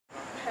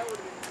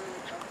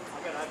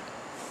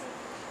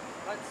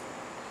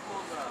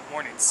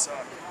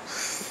suck.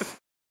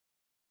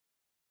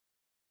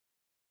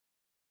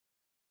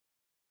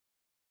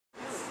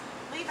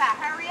 Levi,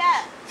 hurry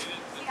up.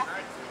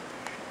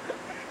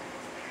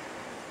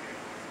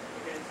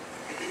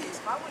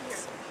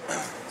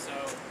 So,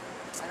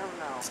 I don't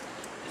know.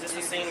 is this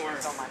the scene where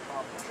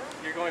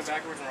you're going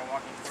backwards and we're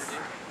walking towards you?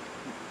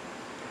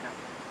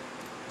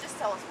 Just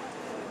tell us what to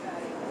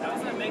do. How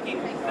is that making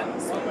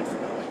so much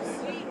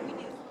noise?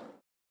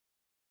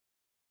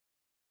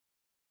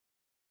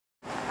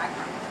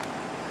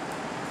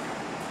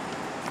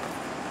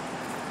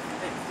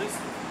 Hey, Lucy.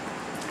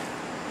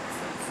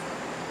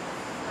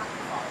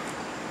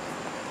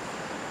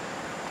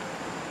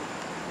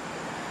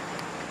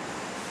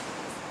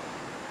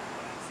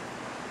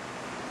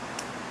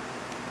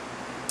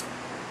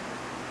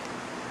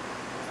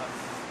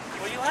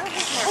 What are you laughing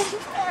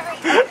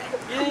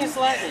for? You didn't even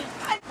slap me.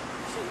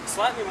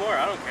 Slap me more,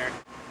 I don't care.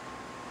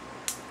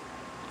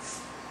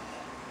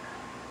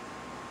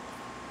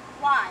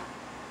 Why?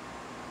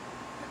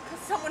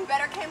 Because someone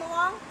better came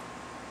along?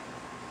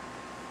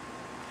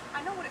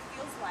 I know what it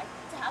feels like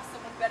to have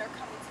someone better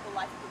come into the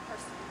life of the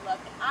person you love,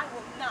 and I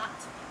will not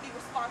be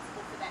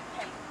responsible for that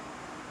pain.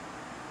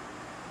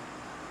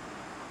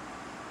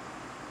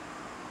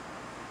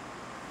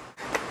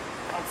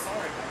 I'm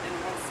sorry, I didn't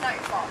know. It's not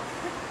your fault.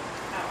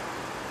 How?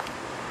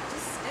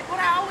 Just did what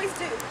I always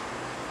do.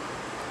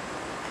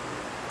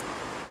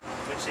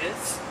 Which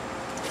is?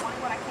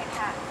 Wanting what I can't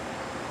have.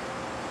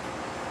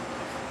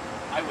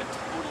 I would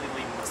totally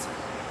leave Melissa.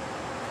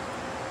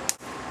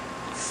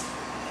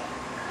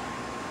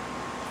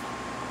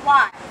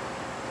 Why?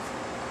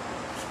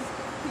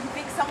 You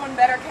think someone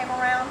better came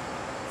around?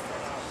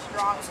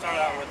 Strong I'll start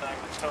man. out with I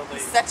would totally.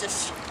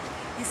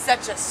 He's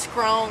such a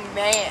strong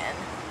man.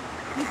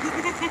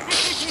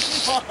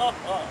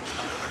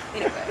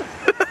 Anyway.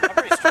 I'm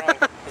pretty strong.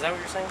 Is that what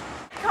you're saying?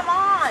 Come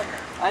on.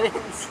 I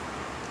didn't.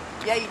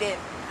 Yeah, you did.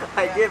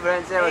 I did, but I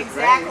didn't say I was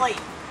Exactly. ready.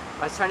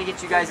 I was trying to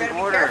get you guys you in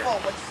better order. Be careful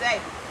what you say.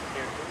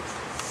 Here.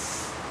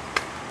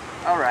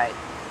 All right.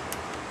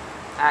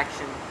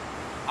 Action.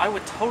 I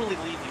would totally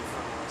leave you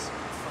for Melissa.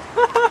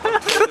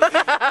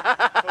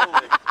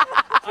 Totally.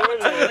 I would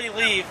totally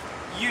leave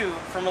you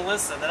for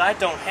Melissa that I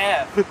don't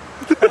have.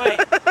 Wait.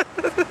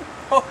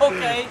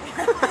 Okay.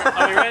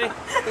 Are we ready?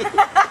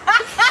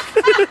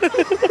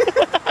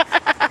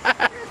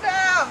 You're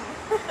dumb.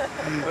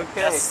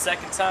 Okay. That's the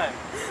second time.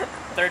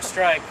 Third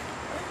strike.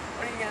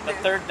 What are you gonna The do?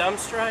 third dumb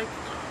strike.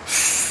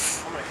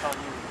 I'm gonna call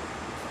you.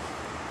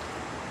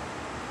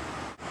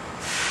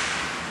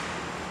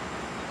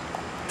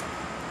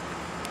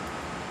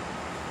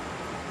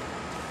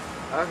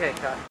 Okay, cut.